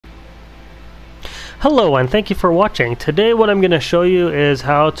Hello and thank you for watching. Today what I'm going to show you is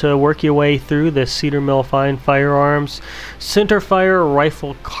how to work your way through the Cedar Mill Fine Firearms Centerfire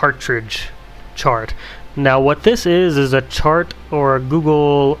Rifle Cartridge chart. Now what this is a chart or a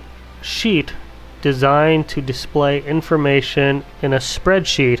Google sheet designed to display information in a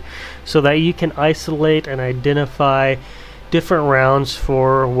spreadsheet so that you can isolate and identify different rounds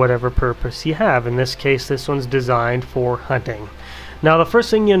for whatever purpose you have. In this case, this one's designed for hunting. Now the first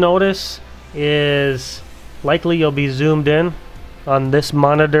thing you notice is likely you'll be zoomed in on this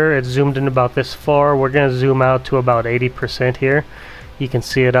monitor. It's zoomed in about this far. We're going to zoom out to about 80% here. You can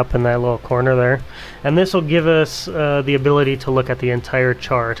see it up in that little corner there, and this will give us the ability to look at the entire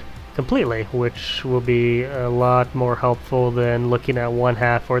chart completely, which will be a lot more helpful than looking at one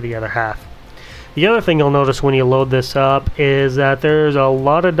half or the other half. The other thing you'll notice when you load this up is that there's a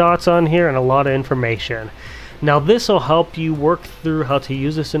lot of dots on here and a lot of information. Now this will help you work through how to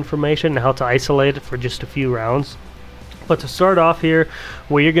use this information and how to isolate it for just a few rounds. But to start off here,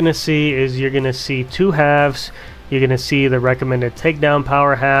 what you're going to see is you're going to see two halves. You're going to see the recommended takedown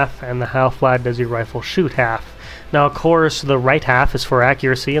power half and the how flat does your rifle shoot half. Now of course the right half is for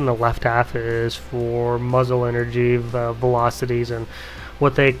accuracy and the left half is for muzzle energy, velocities, and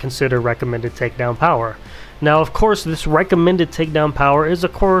what they consider recommended takedown power. Now of course this recommended takedown power is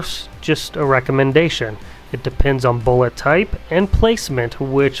of course just a recommendation. It depends on bullet type and placement,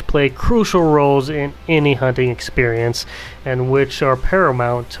 which play crucial roles in any hunting experience and which are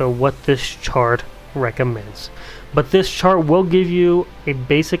paramount to what this chart recommends. But this chart will give you a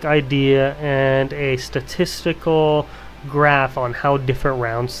basic idea and a statistical graph on how different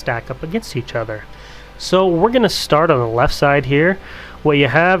rounds stack up against each other. So we're going to start on the left side here. What you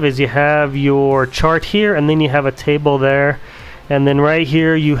have is you have your chart here, and then you have a table there. And then right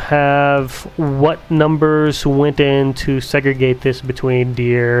here you have what numbers went in to segregate this between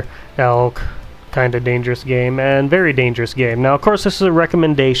deer, elk, kind of dangerous game, and very dangerous game. Now of course this is a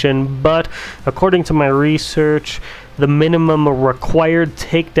recommendation, but according to my research, the minimum required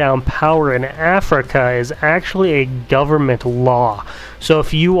takedown power in Africa is actually a government law. So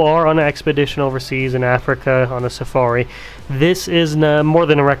if you are on an expedition overseas in Africa on a safari, this is more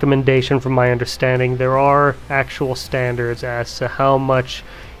than a recommendation from my understanding. There are actual standards as to how much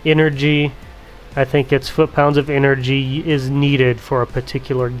energy, I think it's foot-pounds of energy, is needed for a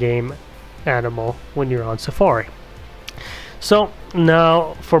particular game animal when you're on safari. So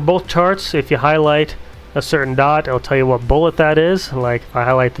now for both charts, if you highlight a certain dot, it'll tell you what bullet that is. Like if I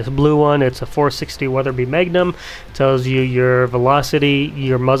highlight this blue one, it's a 460 Weatherby Magnum. It tells you your velocity,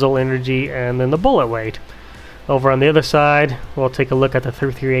 your muzzle energy, and then the bullet weight. Over on the other side, we'll take a look at the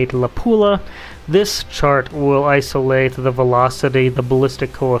 338 Lapula. This chart will isolate the velocity, the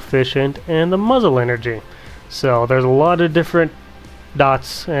ballistic coefficient, and the muzzle energy. So there's a lot of different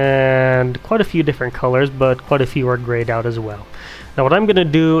dots and quite a few different colors, but quite a few are grayed out as well. Now what I'm going to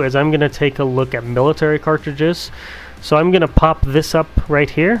do is I'm going to take a look at military cartridges. So I'm going to pop this up right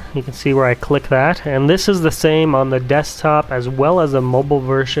here. You can see where I click that, and this is the same on the desktop as well as the mobile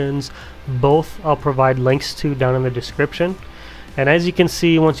versions. Both I'll provide links to down in the description. And as you can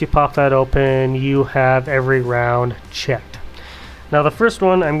see, once you pop that open, you have every round checked. Now the first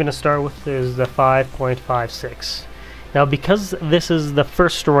one I'm going to start with is the 5.56. Now because this is the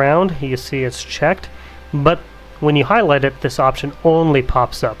first round, you see it's checked, but when you highlight it, this option only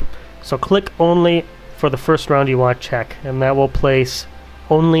pops up. So click only for the first round you want to check, and that will place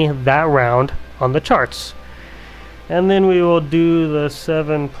only that round on the charts. And then we will do the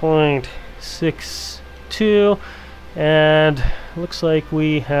 7.62, and looks like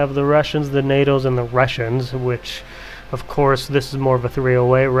we have the Russians, the NATOs, and the Russians, which of course this is more of a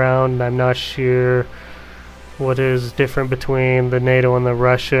 308 round, and I'm not sure what is different between the NATO and the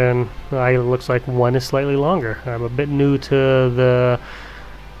Russian. It looks like one is slightly longer. I'm a bit new to the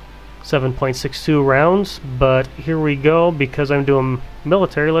 7.62 rounds, but here we go. Because I'm doing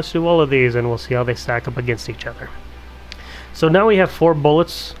military, let's do all of these and we'll see how they stack up against each other. So now we have 4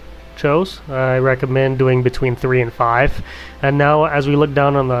 bullets chose. I recommend doing between 3 and 5. And now as we look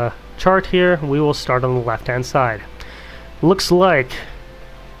down on the chart here, we will start on the left hand side. Looks like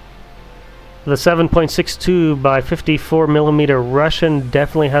the 7.62 by 54 millimeter Russian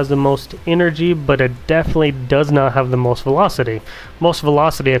definitely has the most energy, but it definitely does not have the most velocity. Most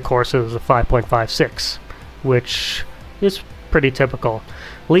velocity, of course, is the 5.56, which is pretty typical.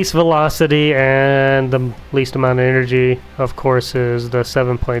 Least velocity and the least amount of energy, of course, is the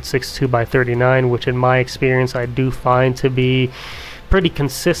 7.62 by 39, which in my experience I do find to be pretty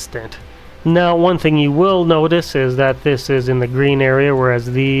consistent. Now one thing you will notice is that this is in the green area, whereas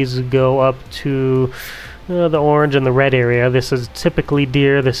these go up to the orange and the red area. This is typically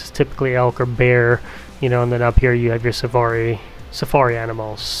deer, this is typically elk or bear, you know, and then up here you have your safari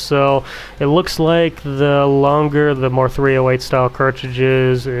animals. So it looks like the longer, the more 308 style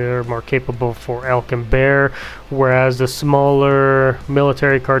cartridges are more capable for elk and bear, whereas the smaller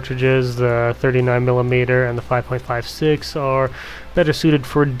military cartridges, the 39mm and the 5.56, are better suited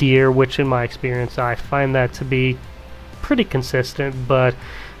for deer, which in my experience I find that to be pretty consistent, but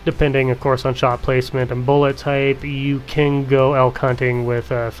depending of course on shot placement and bullet type, you can go elk hunting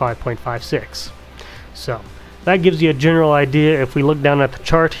with a 5.56. So that gives you a general idea. If we look down at the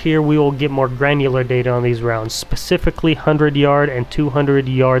chart here, we will get more granular data on these rounds, specifically 100-yard and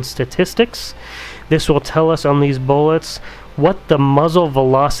 200-yard statistics. This will tell us on these bullets what the muzzle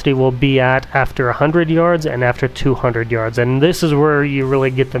velocity will be at after 100 yards and after 200 yards. And this is where you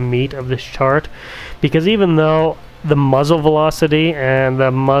really get the meat of this chart, because even though the muzzle velocity and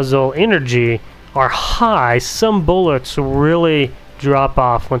the muzzle energy are high, some bullets really drop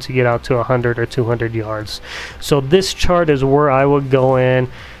off once you get out to 100 or 200 yards. So this chart is where I would go in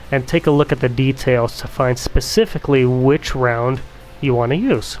and take a look at the details to find specifically which round you want to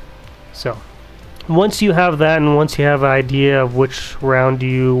use. So once you have that, and once you have an idea of which round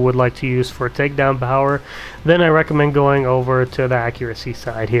you would like to use for takedown power, then I recommend going over to the accuracy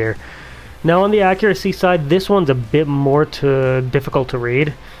side here. Now on the accuracy side, this one's a bit more difficult to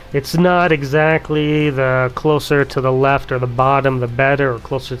read. It's not exactly the closer to the left or the bottom the better, or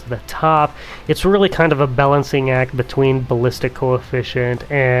closer to the top. It's really kind of a balancing act between ballistic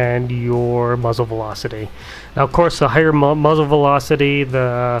coefficient and your muzzle velocity. Now of course the higher muzzle velocity,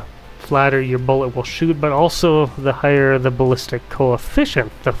 the flatter your bullet will shoot, but also the higher the ballistic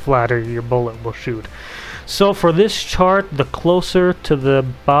coefficient, the flatter your bullet will shoot. So for this chart, the closer to the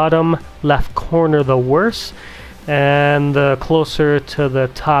bottom left corner the worse, and the closer to the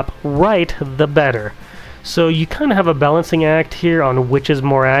top right the better. So you kind of have a balancing act here on which is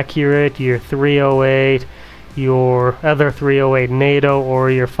more accurate, your 308, your other 308 NATO, or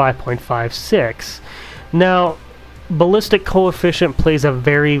your 5.56. Now ballistic coefficient plays a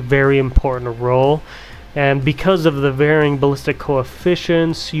very, very important role, and because of the varying ballistic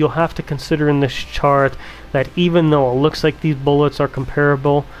coefficients, you'll have to consider in this chart that even though it looks like these bullets are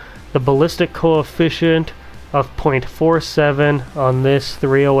comparable, the ballistic coefficient of 0.47 on this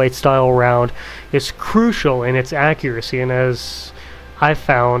 308 style round is crucial in its accuracy, and as I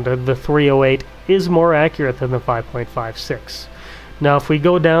found, the 308 is more accurate than the 5.56. Now if we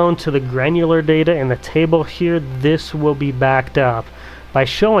go down to the granular data in the table here, this will be backed up by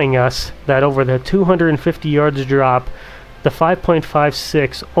showing us that over the 250 yards drop, the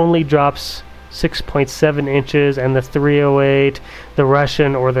 5.56 only drops 6.7 inches, and the 308, the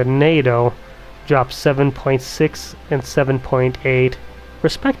Russian or the NATO, drops 7.6 and 7.8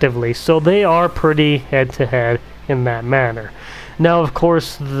 respectively. So they are pretty head-to-head in that manner. Now of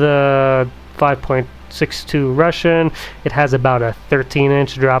course the 5.62 Russian, it has about a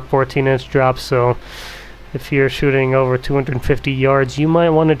 13-inch drop, 14-inch drop, so if you're shooting over 250 yards, you might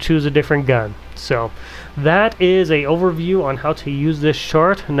want to choose a different gun. So that is a overview on how to use this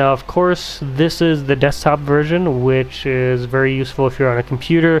chart. Now of course this is the desktop version, which is very useful if you're on a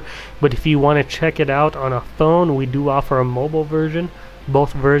computer, but if you want to check it out on a phone, we do offer a mobile version.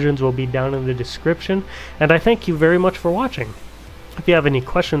 Both versions will be down in the description, and I thank you very much for watching. If you have any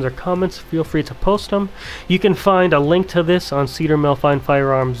questions or comments, feel free to post them. You can find a link to this on Cedar Mill Fine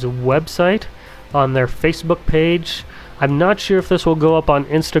Firearms website, on their Facebook page. I'm not sure if this will go up on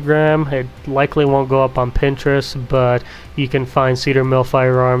Instagram. It likely won't go up on Pinterest, but you can find Cedar Mill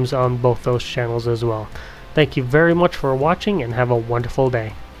Firearms on both those channels as well. Thank you very much for watching, and have a wonderful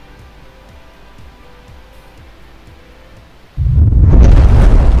day.